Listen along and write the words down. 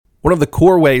One of the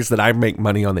core ways that I make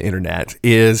money on the internet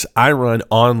is I run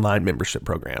online membership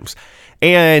programs.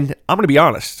 And I'm going to be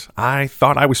honest, I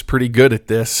thought I was pretty good at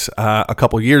this a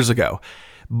couple years ago.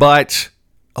 But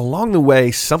along the way,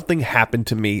 something happened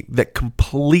to me that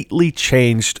completely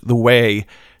changed the way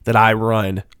that I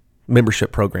run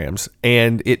membership programs.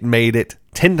 And it made it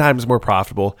 10 times more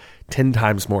profitable, 10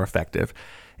 times more effective.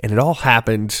 And it all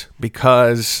happened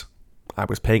because I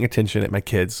was paying attention at my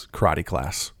kids' karate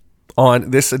class.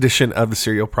 On this edition of the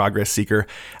Serial Progress Seeker,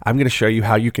 I'm going to show you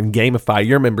how you can gamify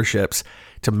your memberships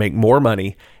to make more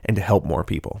money and to help more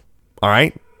people. All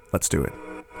right, let's do it.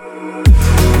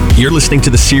 You're listening to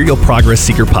the Serial Progress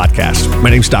Seeker podcast. My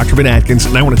name's Dr. Ben Atkins,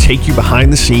 and I want to take you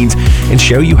behind the scenes and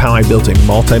show you how I built a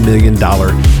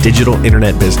multi-million-dollar digital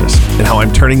internet business and how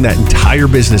I'm turning that entire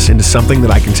business into something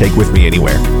that I can take with me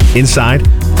anywhere, inside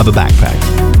of a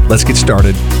backpack. Let's get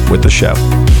started with the show.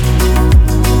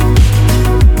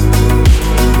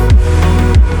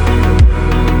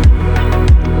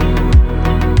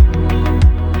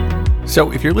 So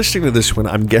if you're listening to this one,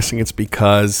 I'm guessing it's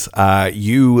because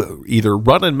you either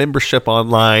run a membership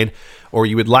online or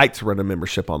you would like to run a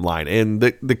membership online. And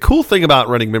the cool thing about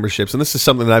running memberships, and this is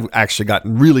something that I've actually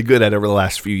gotten really good at over the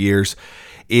last few years,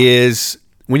 is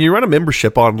when you run a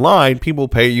membership online, people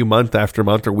pay you month after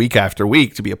month or week after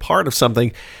week to be a part of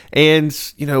something. And,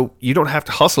 you don't have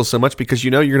to hustle so much because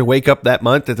you're going to wake up that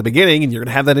month at the beginning and you're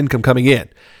going to have that income coming in.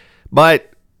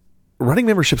 But running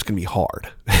memberships can be hard.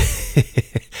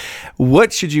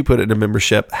 What should you put in a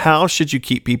membership? How should you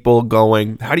keep people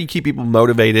going? How do you keep people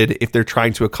motivated if they're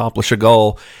trying to accomplish a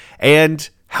goal? And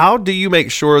how do you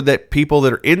make sure that people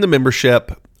that are in the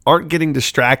membership aren't getting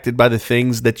distracted by the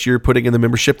things that you're putting in the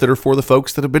membership that are for the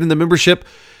folks that have been in the membership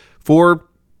for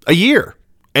a year?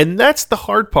 And that's the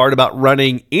hard part about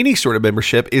running any sort of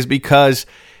membership, is because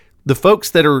the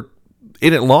folks that are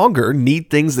in it longer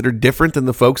need things that are different than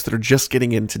the folks that are just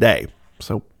getting in today.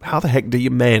 So how the heck do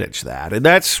you manage that? And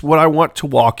that's what I want to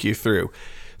walk you through.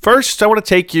 First, I want to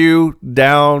take you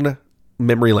down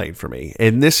memory lane for me.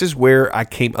 And this is where I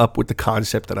came up with the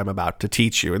concept that I'm about to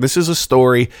teach you. And this is a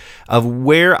story of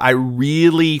where I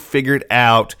really figured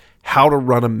out how to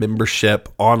run a membership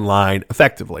online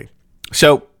effectively.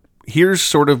 So here's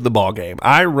sort of the ball game.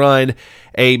 I run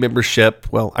a membership.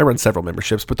 Well, I run several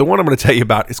memberships, but the one I'm going to tell you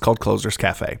about is called Closers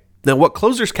Cafe. Now, what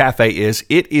Closers Cafe is,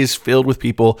 it is filled with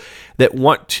people that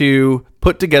want to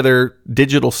put together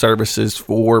digital services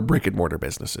for brick and mortar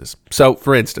businesses. So,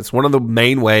 for instance, one of the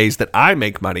main ways that I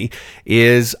make money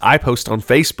is I post on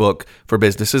Facebook for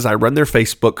businesses. I run their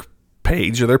Facebook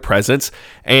page or their presence,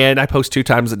 and I post 2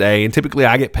 times a day, and typically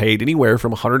I get paid anywhere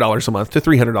from $100 a month to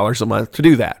 $300 a month to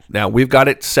do that. Now, we've got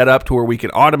it set up to where we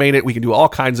can automate it. We can do all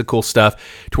kinds of cool stuff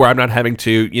to where I'm not having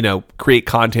to, create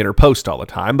content or post all the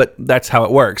time, but that's how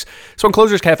it works. So in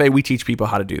Closers Cafe, we teach people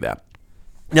how to do that.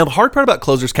 Now, the hard part about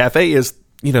Closers Cafe is,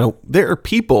 there are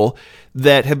people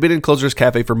that have been in Closers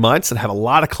Cafe for months and have a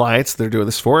lot of clients they're doing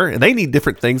this for, and they need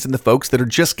different things than the folks that are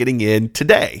just getting in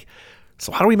today.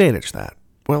 So how do we manage that?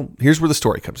 Well, here's where the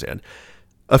story comes in.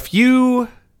 A few,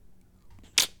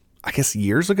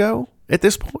 years ago at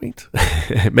this point,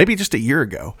 maybe just a year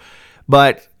ago,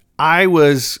 but I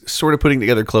was sort of putting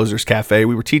together Closers Cafe.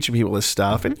 We were teaching people this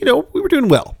stuff, and, we were doing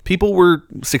well. People were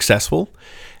successful,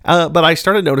 but I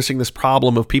started noticing this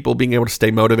problem of people being able to stay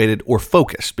motivated or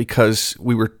focused, because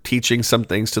we were teaching some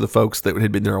things to the folks that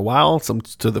had been there a while, some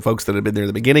to the folks that had been there at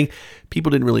the beginning.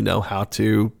 People didn't really know how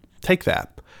to take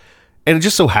that. And it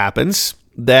just so happens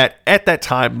that at that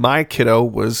time, my kiddo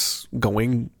was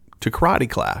going to karate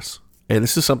class. And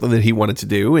this is something that he wanted to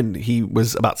do. And he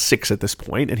was about 6 at this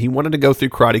point, and he wanted to go through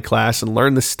karate class and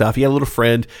learn this stuff. He had a little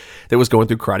friend that was going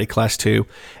through karate class too.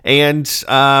 And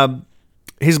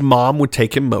his mom would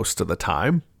take him most of the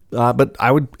time. But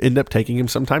I would end up taking him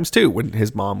sometimes too when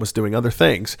his mom was doing other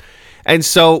things. And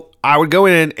so I would go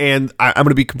in, and I'm going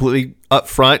to be completely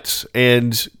upfront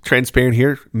and transparent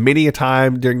here. Many a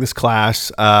time during this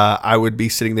class, I would be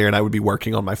sitting there and I would be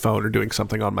working on my phone or doing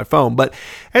something on my phone. But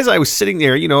as I was sitting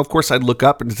there, of course, I'd look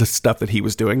up into the stuff that he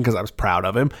was doing because I was proud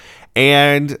of him.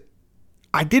 And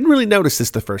I didn't really notice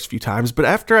this the first few times, but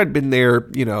after I'd been there,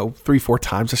 3-4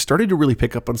 times, I started to really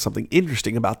pick up on something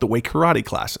interesting about the way karate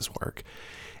classes work.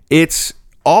 It's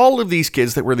all of these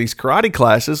kids that were in these karate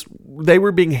classes, they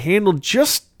were being handled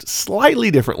just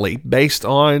slightly differently based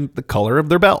on the color of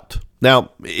their belt.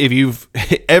 Now, if you've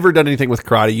ever done anything with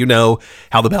karate, you know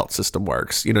how the belt system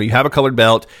works. You know, you have a colored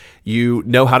belt, you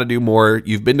know how to do more,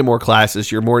 you've been to more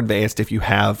classes, you're more advanced if you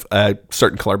have a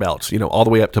certain color belts, you know, all the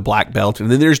way up to black belt.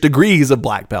 And then there's degrees of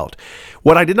black belt.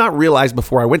 What I did not realize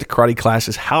before I went to karate class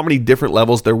is how many different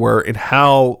levels there were and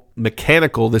how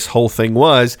mechanical this whole thing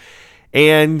was.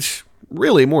 And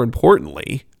really, more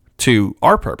importantly, to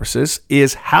our purposes,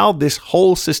 is how this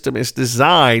whole system is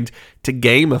designed to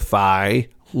gamify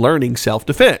learning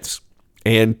self-defense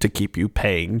and to keep you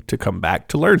paying to come back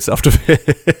to learn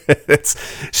self-defense.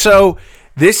 So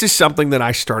this is something that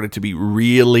I started to be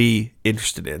really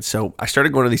interested in. So I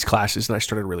started going to these classes and I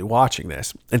started really watching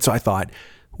this. And so I thought,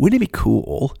 wouldn't it be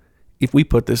cool if we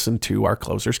put this into our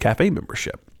Closers Cafe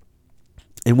membership?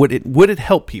 And would it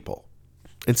help people?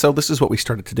 And so this is what we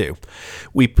started to do.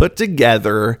 We put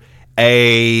together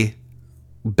a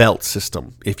belt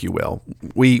system, if you will.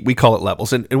 We call it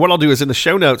levels. And what I'll do is in the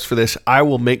show notes for this, I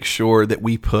will make sure that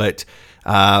we put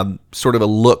sort of a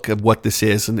look of what this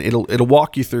is, and it'll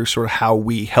walk you through sort of how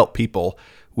we help people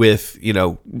with, you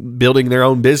know, building their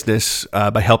own business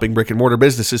by helping brick and mortar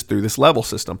businesses through this level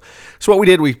system. So what we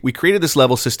did, we created this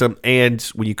level system, and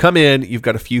when you come in, you've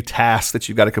got a few tasks that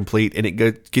you've got to complete, and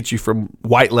it gets you from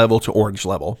white level to orange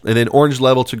level, and then orange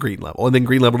level to green level, and then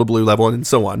green level to blue level, and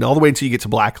so on, all the way until you get to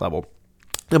black level.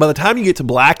 Now, by the time you get to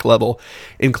black level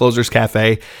in Closers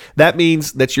Cafe, that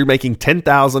means that you're making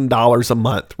 $10,000 a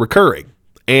month recurring.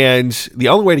 And the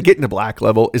only way to get into black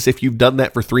level is if you've done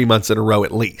that for 3 months in a row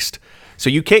at least. So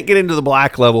you can't get into the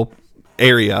black level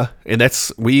area, and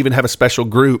we even have a special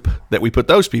group that we put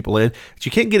those people in. But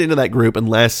you can't get into that group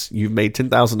unless you've made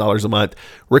 $10,000 a month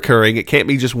recurring. It can't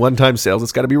be just one-time sales.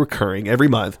 It's got to be recurring every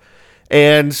month.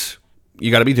 And you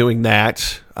got to be doing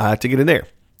that to get in there.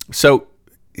 So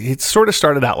it sort of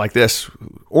started out like this.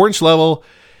 Orange level,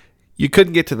 you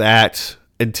couldn't get to that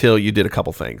until you did a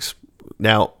couple things.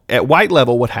 Now, at white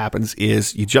level, what happens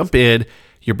is you jump in,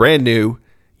 you're brand new,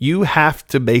 you have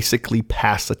to basically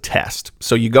pass a test.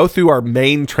 So you go through our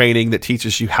main training that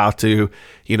teaches you how to,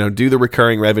 you know, do the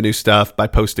recurring revenue stuff by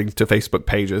posting to Facebook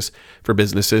pages for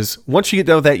businesses. Once you get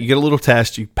done with that, you get a little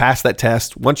test, you pass that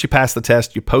test. Once you pass the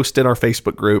test, you post in our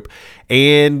Facebook group,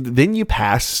 and then you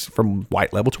pass from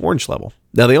white level to orange level.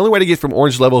 Now, the only way to get from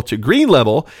orange level to green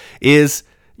level is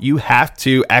you have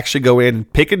to actually go in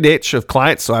and pick a niche of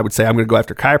clients. So I would say I'm going to go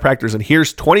after chiropractors, and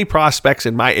here's 20 prospects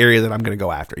in my area that I'm going to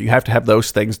go after. You have to have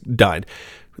those things done.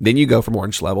 Then you go from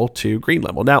orange level to green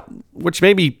level. Now, what you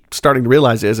may be starting to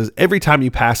realize is every time you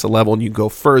pass a level and you go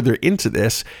further into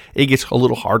this, it gets a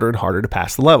little harder and harder to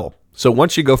pass the level. So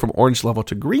once you go from orange level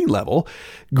to green level,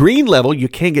 you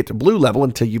can't get to blue level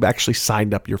until you've actually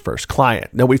signed up your first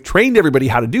client. Now, we've trained everybody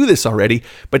how to do this already,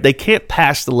 but they can't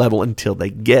pass the level until they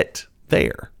get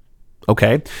there.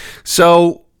 Okay.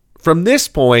 So from this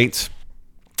point,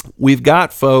 we've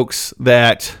got folks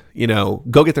that, you know,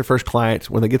 go get their first client.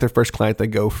 When they get their first client, they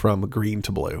go from green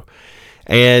to blue.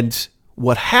 And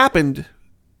what happened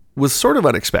was sort of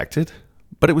unexpected,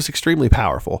 but it was extremely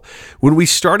powerful. When we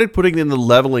started putting in the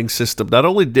leveling system, not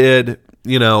only did,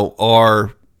 you know,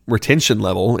 our retention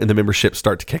level in the membership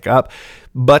start to kick up,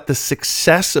 but the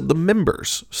success of the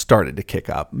members started to kick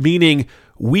up, meaning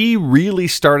we really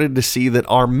started to see that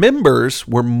our members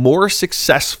were more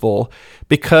successful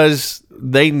because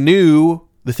they knew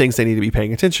the things they need to be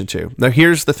paying attention to. Now,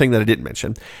 here's the thing that I didn't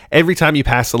mention. Every time you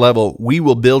pass the level, we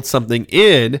will build something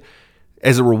in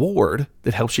as a reward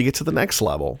that helps you get to the next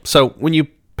level. So when you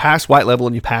pass white level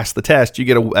and you pass the test, you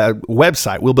get a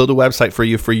website. We'll build a website for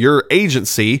you for your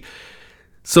agency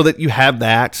so that you have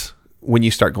that when you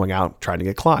start going out trying to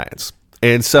get clients,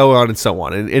 and so on and so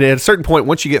on. And at a certain point,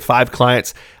 once you get 5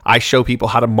 clients, I show people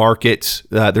how to market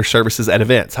their services at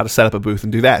events, how to set up a booth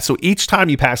and do that. So each time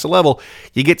you pass a level,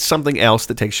 you get something else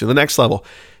that takes you to the next level.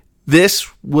 This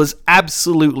was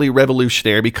absolutely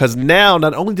revolutionary because now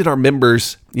not only did our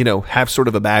members, you know, have sort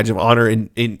of a badge of honor,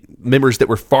 and members that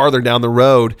were farther down the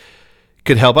road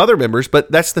could help other members,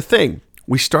 but that's the thing.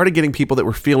 We started getting people that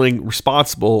were feeling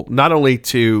responsible not only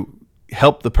to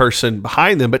help the person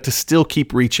behind them, but to still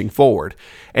keep reaching forward.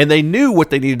 And they knew what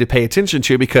they needed to pay attention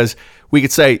to because we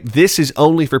could say, this is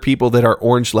only for people that are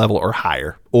orange level or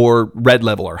higher or red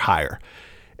level or higher.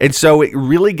 And so it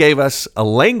really gave us a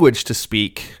language to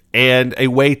speak and a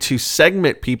way to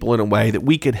segment people in a way that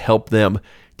we could help them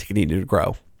to continue to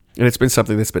grow. And it's been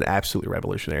something that's been absolutely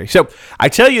revolutionary. So I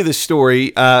tell you this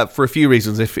story for a few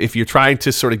reasons. If you're trying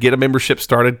to sort of get a membership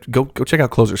started, go check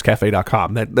out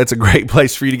closerscafe.com. That's a great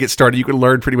place for you to get started. You can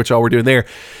learn pretty much all we're doing there.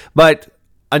 But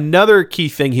Another key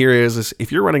thing here is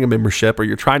if you're running a membership or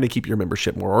you're trying to keep your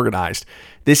membership more organized,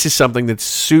 this is something that's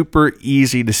super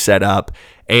easy to set up.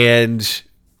 And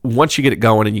once you get it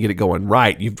going and you get it going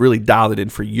right, you've really dialed it in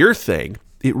for your thing.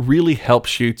 It really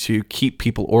helps you to keep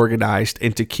people organized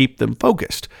and to keep them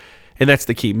focused. And that's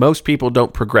the key. Most people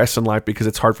don't progress in life because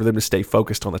it's hard for them to stay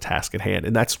focused on the task at hand.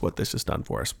 And that's what this has done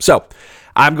for us. So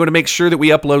I'm going to make sure that we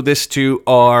upload this to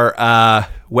our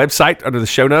website under the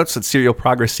show notes at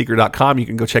serialprogressseeker.com. You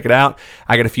can go check it out.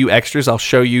 I got a few extras. I'll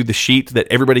show you the sheet that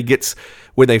everybody gets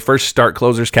when they first start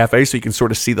Closers Cafe, so you can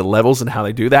sort of see the levels and how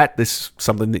they do that. This is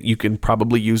something that you can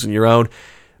probably use in your own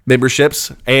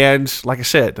memberships. And like I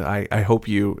said, I hope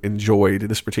you enjoyed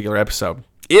this particular episode.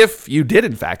 If you did,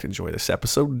 in fact, enjoy this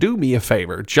episode, do me a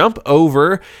favor. Jump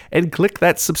over and click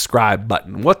that subscribe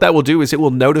button. What that will do is it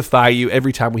will notify you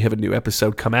every time we have a new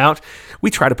episode come out. We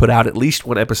try to put out at least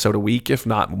one episode a week, if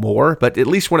not more, but at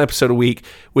least one episode a week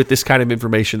with this kind of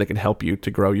information that can help you to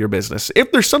grow your business.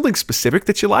 If there's something specific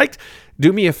that you liked,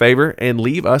 do me a favor and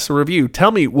leave us a review.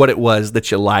 Tell me what it was that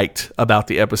you liked about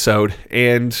the episode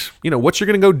and, what you're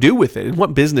going to go do with it and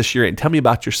what business you're in. Tell me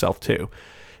about yourself too.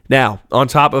 Now, on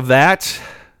top of that,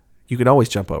 you can always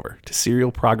jump over to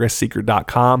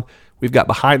serialprogressseeker.com. We've got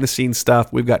behind-the-scenes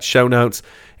stuff, we've got show notes,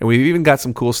 and we've even got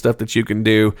some cool stuff that you can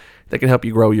do that can help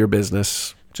you grow your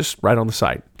business just right on the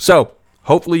site. So,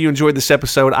 hopefully you enjoyed this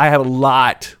episode. I have a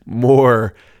lot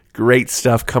more great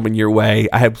stuff coming your way.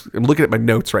 I'm looking at my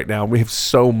notes right now, and we have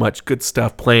so much good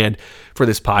stuff planned for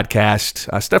this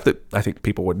podcast, stuff that I think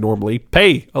people would normally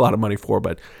pay a lot of money for,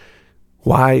 but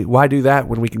why do that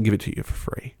when we can give it to you for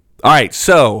free? All right,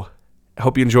 so I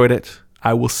hope you enjoyed it.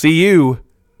 I will see you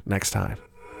next time.